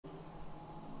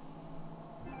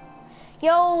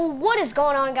Yo, what is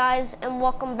going on, guys, and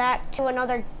welcome back to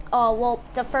another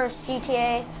the first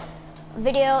GTA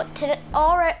video. Today,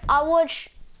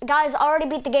 guys, I already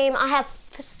beat the game. I have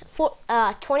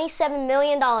 $27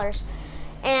 million,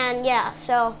 and yeah,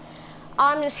 so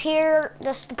I'm just here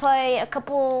just to play a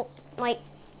couple, like,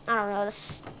 I don't know,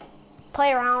 just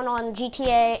play around on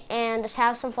GTA and just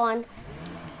have some fun.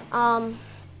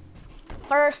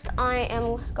 First, I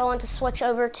am going to switch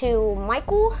over to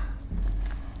Michael.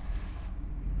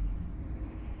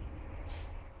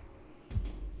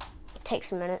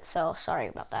 Takes a minute, so sorry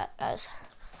about that, guys.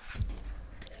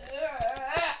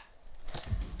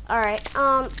 Alright,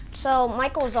 so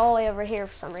Michael's all the way over here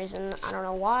for some reason. I don't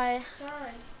know why.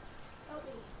 Sorry.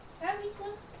 Have me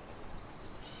some?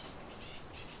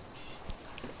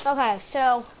 Okay,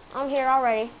 so I'm here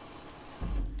already.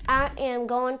 I am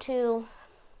going to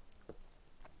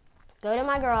go to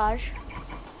my garage.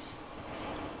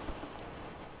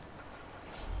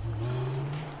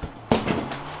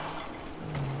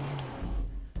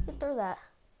 Through that.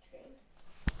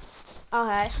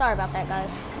 Okay, sorry about that,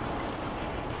 guys.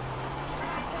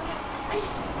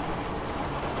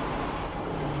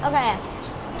 Okay.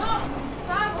 No,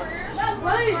 stop,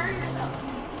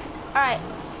 Alright,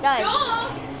 guys.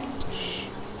 Shh.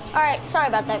 Alright, sorry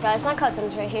about that, guys. My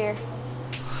cousin's right here.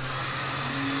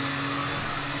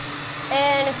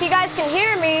 And if you guys can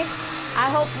hear me,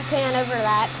 I hope you can over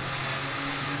that.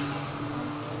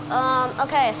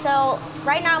 Okay, so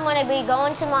right now I'm going to be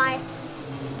going to my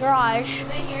garage. Do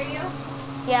they hear you?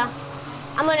 Yeah.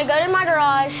 I'm going to go to my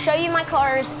garage, show you my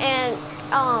cars, and,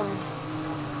 I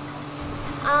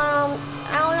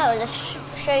don't know, just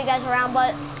show you guys around,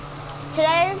 but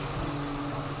today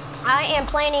I am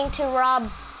planning to rob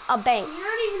a bank. You're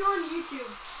not even on YouTube.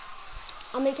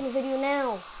 I'm making a video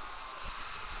now.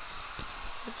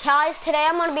 Guys, today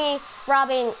I'm going to be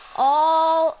robbing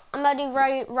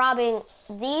robbing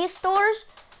these stores,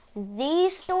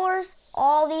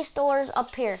 all these stores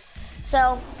up here.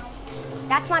 So,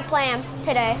 that's my plan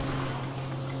today.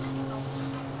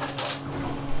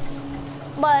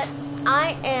 But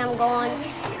I am going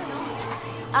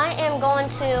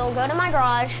to go to my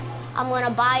garage. I'm going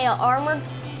to buy an armored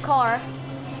car.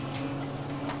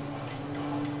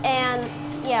 And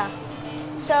yeah.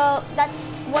 So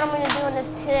that's what I'm going to do in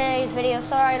today's video.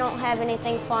 Sorry I don't have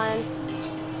anything fun.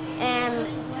 And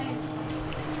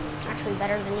actually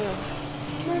better than you.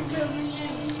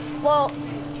 Well,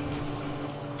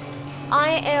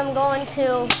 I am going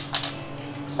to,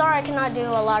 sorry I cannot do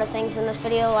a lot of things in this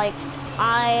video. Like,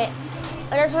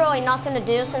 there's really nothing to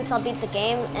do since I beat the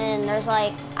game. And there's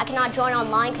like, I cannot join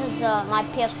online because my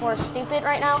PS4 is stupid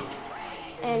right now.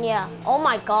 And yeah, oh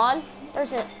my god.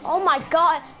 Oh my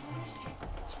god.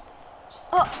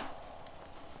 Oh,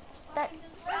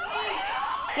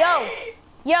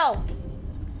 yo,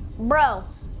 bro,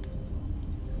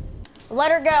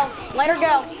 let her go,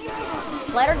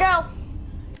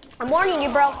 I'm warning you,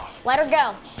 bro, let her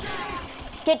go,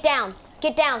 get down,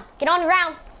 get on the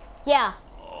ground, yeah,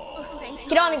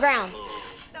 get on the ground,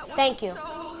 thank you.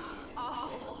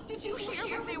 Did you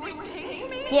hear what they were saying to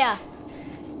me? Yeah.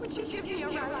 Would you give me a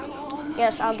ride home?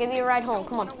 Yes, I'll give you a ride home,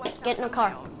 come on, get in the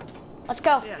car. Let's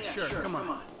go. Yeah, sure, come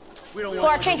on. We don't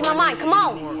Before I change my mind, come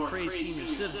on. More crazy senior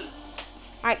citizens.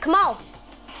 All right, come on.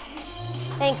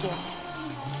 Thank you.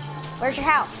 Where's your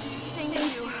house? Thank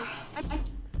you. I'm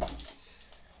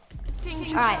staying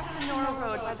just Alright. off Sonora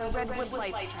Road by the Redwood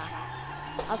Lights track.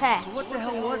 Okay. So what the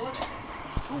hell was that?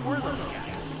 Who were those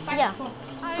guys? Yeah.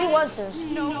 Who was this?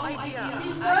 No idea.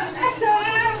 I was just talking to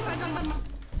a friend on my...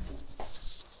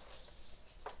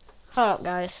 Hold up,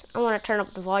 guys. I want to turn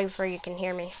up the volume so you can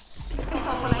hear me.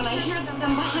 When I hear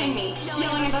them behind me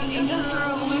yelling about the industrial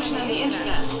revolution and the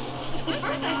internet. At first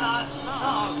I thought,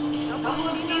 a couple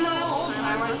of female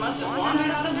old-timers must have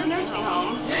wandered out of the nursing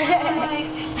home. Like,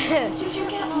 did you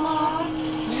get lost?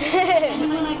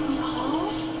 And I'm like,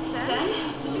 no. Then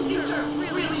they start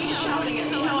really shouting at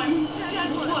me how I'm dead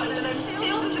wood, that I've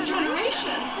failed as a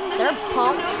generation. They're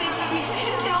punks. They got me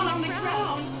face down on the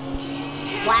ground.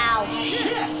 Wow.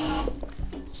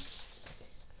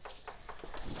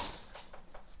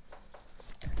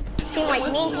 Seem like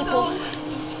mean people.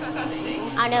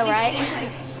 I know, right?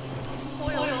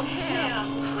 Boiled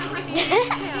ham, crispy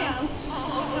ham,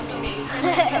 all over me.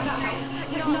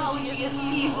 Technology is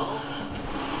evil.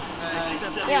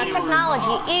 Yeah,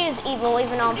 technology is evil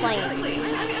even though I'm playing.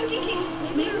 I'm thinking,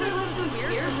 maybe there lives a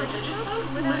weird religious house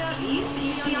without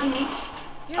ease beyond me.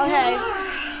 Okay.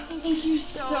 Thank you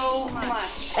so much.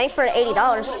 Thanks for the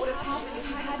 $80.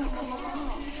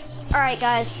 Alright,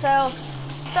 guys, so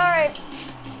sorry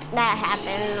that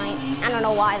happened. Like, I don't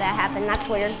know why that happened. That's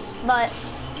weird. But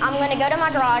I'm gonna go to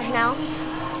my garage now.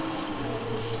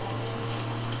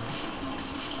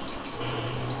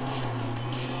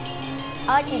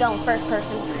 I like you going first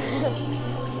person.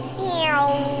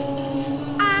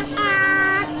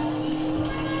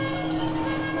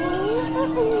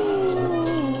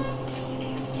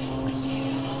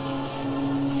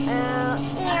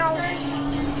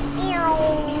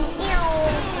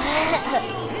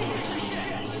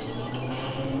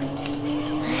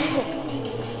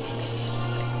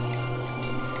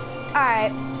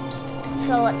 Alright,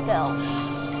 so let's go.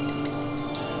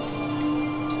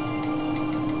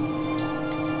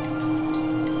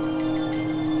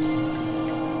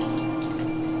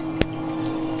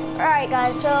 Alright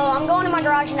guys, so I'm going to my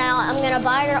garage now. I'm going to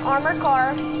buy an armored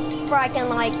car where I can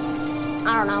like,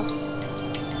 I don't know.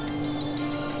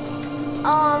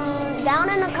 Down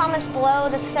in the comments below,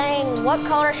 just saying what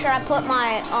color should I put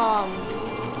my,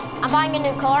 I'm buying a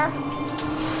new car.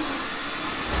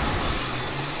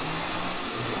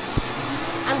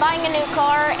 I'm buying a new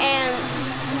car and,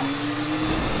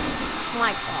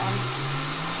 my God.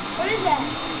 What is that?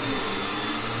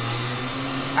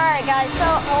 Alright guys, so,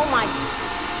 oh my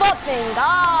fucking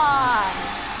God.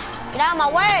 Get out of my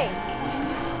way.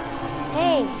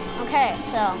 Hey, okay,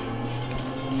 so.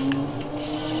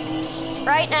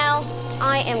 Right now,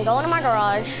 I am going to my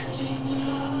garage.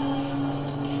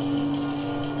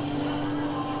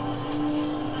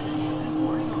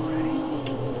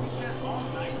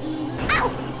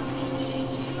 Ow!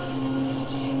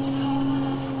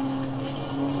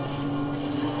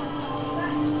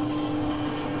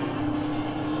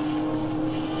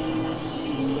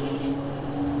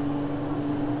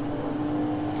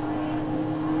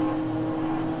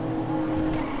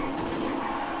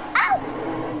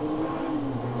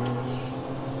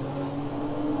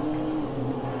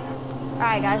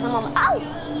 Alright guys, I'm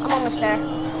almost there.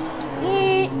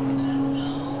 Yeet.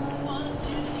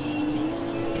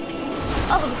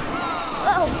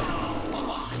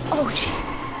 Oh jeez.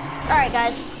 Alright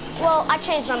guys, well I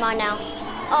changed my mind now.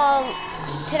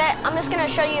 Today I'm just gonna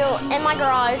show you in my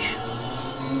garage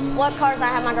what cars I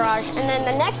have in my garage, and then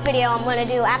the next video I'm gonna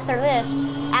do after this,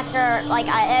 after like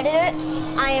I edit it,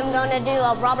 I am gonna do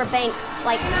a robber bank,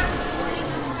 like.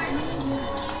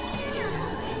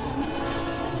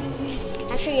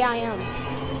 Actually, yeah, I am.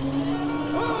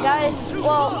 Guys,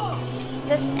 well,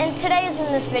 today's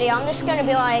in this video, I'm just gonna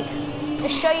be like, to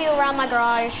show you around my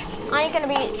garage. I ain't gonna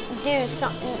do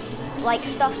something like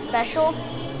stuff special.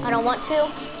 I don't want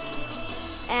to.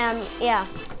 And yeah.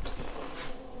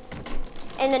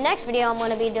 In the next video I'm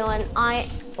gonna be doing,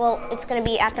 it's gonna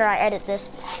be after I edit this.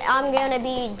 I'm gonna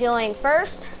be doing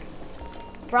first,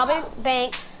 robbing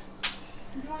banks,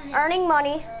 earning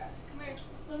money. Come here.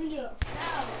 Let me do it.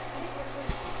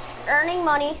 Earning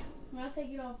money. I'm gonna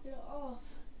take it off. Oh.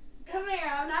 Come here.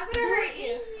 I'm not gonna hurt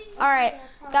you. All right,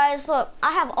 guys, look.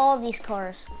 I have all these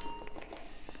cars.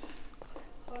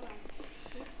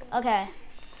 Okay.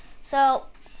 So,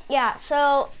 yeah.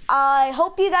 So I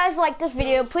hope you guys like this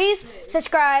video. Please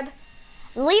subscribe,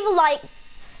 leave a like,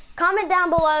 comment down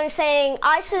below saying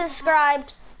I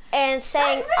subscribed and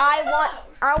saying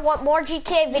I want more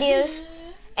GTA videos.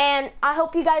 And I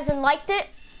hope you guys liked it.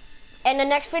 In the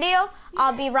next video,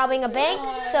 I'll be robbing a bank.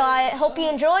 So I hope you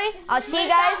enjoy. I'll see you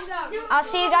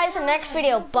guys in the next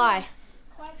video. Bye.